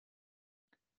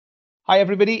Hi,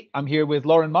 everybody. I'm here with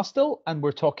Lauren Mustill, and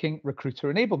we're talking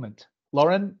recruiter enablement.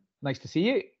 Lauren, nice to see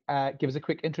you. Give us a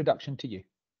quick introduction to you.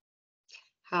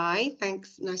 Hi,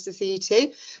 thanks. Nice to see you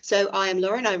too. So I am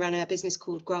Lauren. I run a business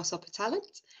called Grasshopper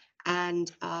Talent,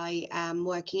 and I am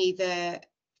working either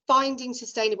finding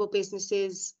sustainable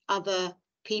businesses, other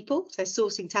people, so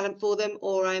sourcing talent for them,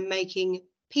 or I'm making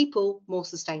people more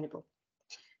sustainable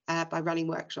by running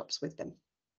workshops with them.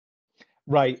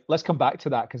 Right, let's come back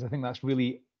to that because I think that's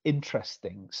really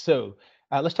interesting. So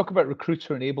let's talk about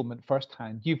recruiter enablement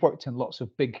firsthand. You've worked in lots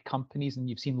of big companies and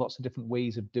you've seen lots of different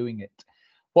ways of doing it.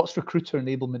 What's recruiter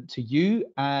enablement to you,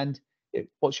 and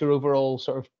what's your overall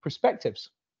sort of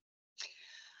perspectives?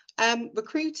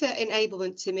 Recruiter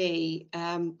enablement to me,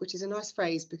 which is a nice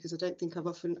phrase because I don't think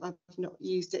I've not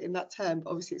used it in that term,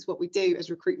 but obviously it's what we do as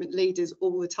recruitment leaders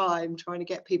all the time, trying to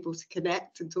get people to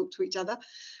connect and talk to each other.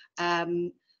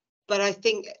 But I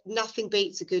think nothing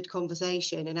beats a good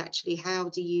conversation, and actually how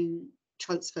do you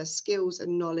transfer skills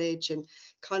and knowledge and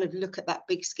kind of look at that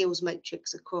big skills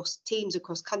matrix across teams,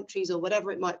 across countries, or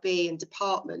whatever it might be, and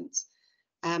departments.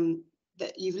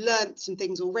 That you've learned some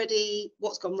things already,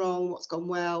 what's gone wrong, what's gone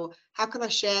well, how can I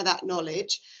share that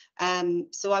knowledge?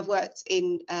 So I've worked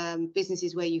in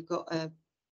businesses where you've got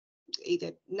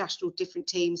either national different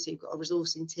teams, so you've got a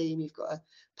resourcing team, you've got a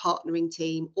partnering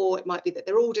team, or it might be that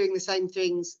they're all doing the same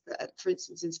things, for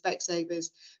instance in Specsavers,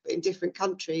 but in different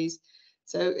countries.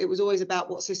 So it was always about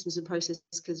what systems and processes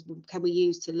can we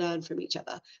use to learn from each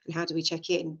other, and how do we check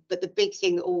in. But the big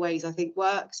thing that always I think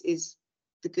works is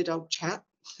the good old chat.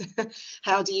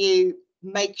 How do you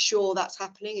make sure that's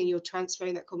happening and you're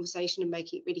transferring that conversation and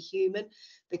making it really human?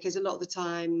 Because a lot of the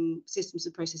time systems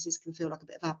and processes can feel like a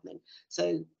bit of admin,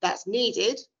 so that's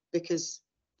needed because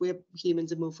we're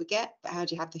humans and we'll forget. But how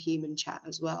do you have the human chat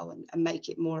as well, and make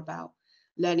it more about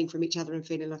learning from each other and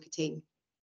feeling like a team?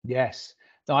 Yes,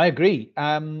 no, I agree.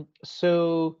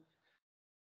 So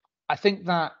I think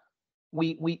that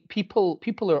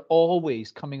people are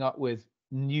always coming up with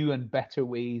new and better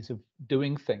ways of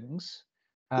doing things.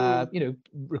 Mm.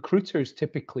 Recruiters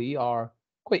typically are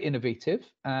quite innovative,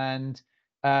 and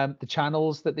the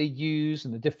channels that they use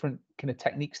and the different kind of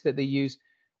techniques that they use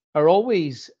are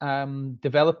always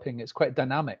developing. It's quite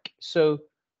dynamic. So,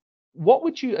 what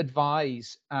would you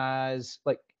advise as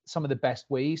like some of the best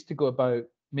ways to go about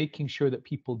making sure that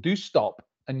people do stop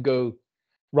and go,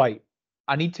 right,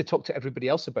 I need to talk to everybody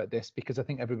else about this because I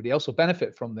think everybody else will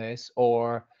benefit from this?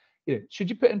 Or, should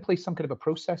you put in place some kind of a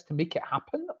process to make it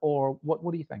happen? Or what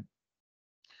do you think?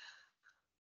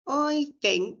 I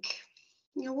think,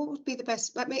 what would be the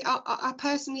best? I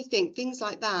personally think things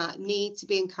like that need to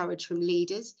be encouraged from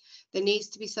leaders. There needs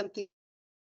to be something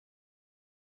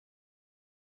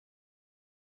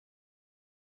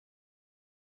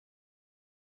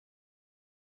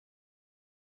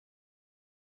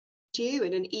you,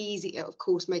 and an easy, of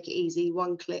course, make it easy,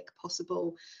 one click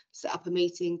possible, set up a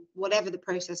meeting, whatever the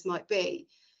process might be,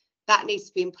 that needs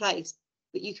to be in place.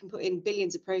 But you can put in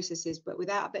billions of processes, but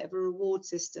without a bit of a reward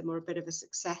system or a bit of a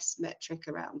success metric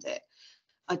around it,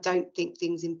 I don't think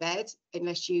things embed.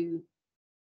 Unless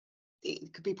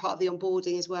it could be part of the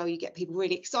onboarding as well, you get people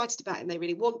really excited about it and they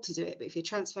really want to do it. But if you're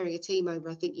transferring a team over,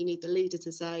 I think you need the leader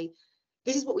to say,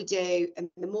 this is what we do,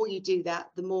 and the more you do that,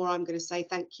 the more I'm going to say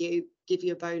thank you, give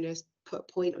you a bonus, put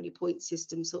a point on your point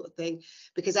system, sort of thing.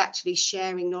 Because actually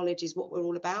sharing knowledge is what we're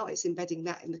all about. It's embedding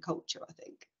that in the culture, I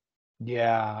think.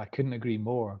 Yeah, I couldn't agree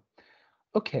more.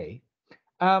 Okay.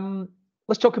 Um,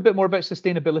 let's talk a bit more about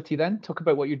sustainability then. Talk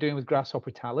about what you're doing with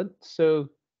Grasshopper Talent. So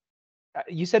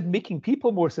you said making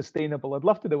people more sustainable. I'd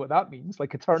love to know what that means,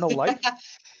 like eternal life.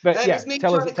 But It was yeah, me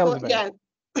tell us trying to tell us about it. yeah.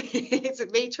 It's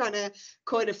me trying to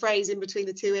coin a phrase in between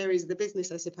the two areas of the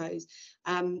business, I suppose.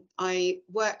 I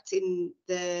worked in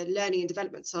the learning and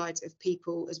development side of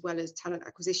people as well as talent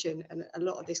acquisition, and a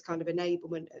lot of this kind of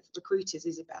enablement of recruiters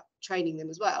is about training them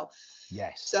as well.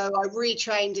 Yes. So I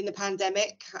retrained in the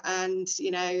pandemic and,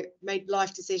 made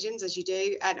life decisions as you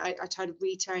do. And I tried to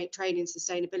retrain in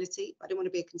sustainability. I didn't want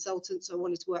to be a consultant, so I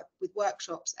wanted to work with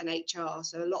workshops and HR.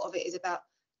 So a lot of it is about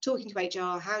talking to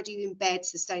HR. How do you embed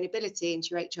sustainability into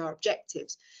your HR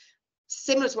objectives?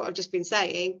 Similar to what I've just been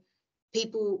saying,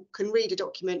 people can read a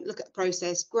document, look at the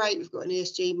process. Great, we've got an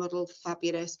ESG model,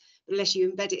 fabulous. But unless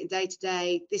you embed it in day to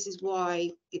day, this is why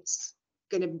it's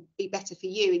going to be better for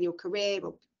you in your career,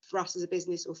 or for us as a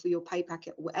business, or for your pay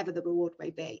packet, or whatever the reward may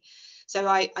be. So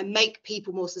I make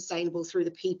people more sustainable through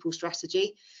the people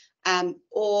strategy,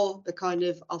 or the kind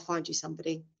of, I'll find you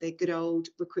somebody, the good old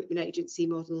recruitment agency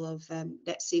model of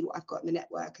let's see what I've got in the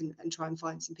network and try and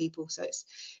find some people. So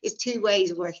it's two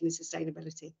ways of working with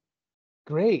sustainability.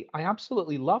 Great. I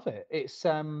absolutely love it. It's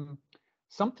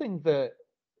something that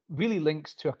really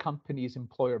links to a company's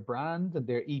employer brand and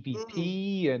their Mm,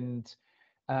 EVP, and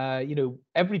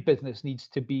every business needs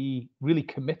to be really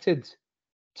committed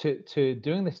to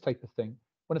doing this type of thing.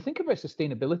 When I think about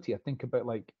sustainability, I think about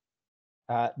like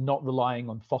not relying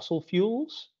on fossil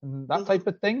fuels and that mhm, type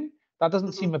of thing. That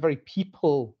doesn't mhm. seem a very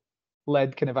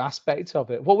people-led kind of aspect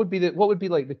of it. What would be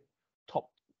like the top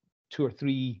two or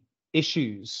three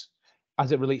issues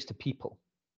as it relates to people?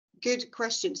 Good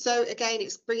question. So again,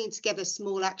 it's bringing together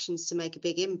small actions to make a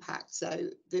big impact. So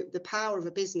the power of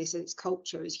a business and its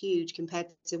culture is huge compared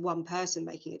to one person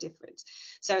making a difference.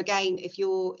 So again, if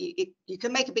you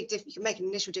can make a big difference, you can make an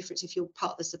initial difference if you're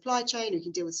part of the supply chain, you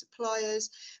can deal with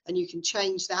suppliers, and you can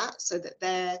change that so that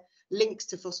they're links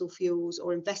to fossil fuels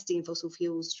or investing in fossil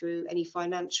fuels through any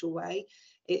financial way.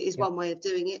 It is Yeah, one way of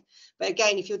doing it. But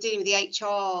again, if you're dealing with the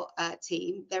HR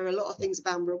team, there are a lot of yeah, things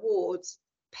about rewards,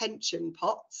 pension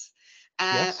pots,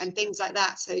 yes, and things like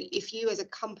that. So if you as a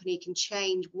company can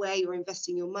change where you're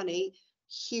investing your money,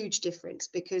 huge difference,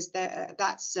 because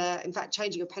that's in fact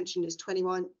changing your pension is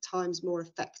 21 times more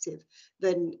effective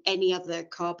than any other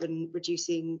carbon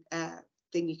reducing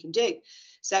thing you can do.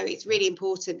 So it's yeah, really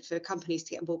important for companies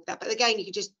to get on board with that. But again, you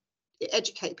can just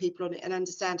educate people on it and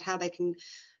understand how they can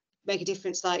make a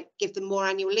difference, like give them more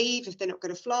annual leave if they're not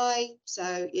going to fly.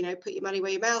 So, put your money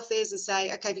where your mouth is and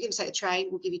say, okay, if you're going to take the train,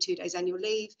 we'll give you 2 days annual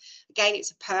leave. Again,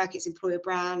 it's a perk, it's employer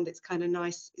brand, it's kind of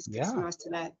nice, it's yeah. nice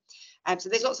to know. So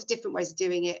there's lots of different ways of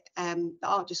doing it that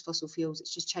aren't just fossil fuels,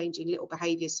 it's just changing little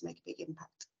behaviours to make a big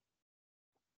impact.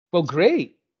 Well,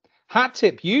 great. Hat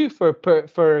tip you for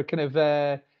kind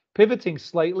of pivoting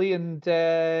slightly and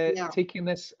Yeah, taking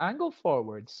this angle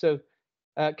forward. So,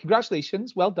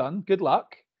 congratulations, well done, good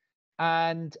luck,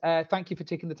 and thank you for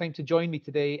taking the time to join me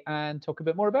today and talk a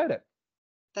bit more about it.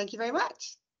 thank you very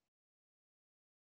much.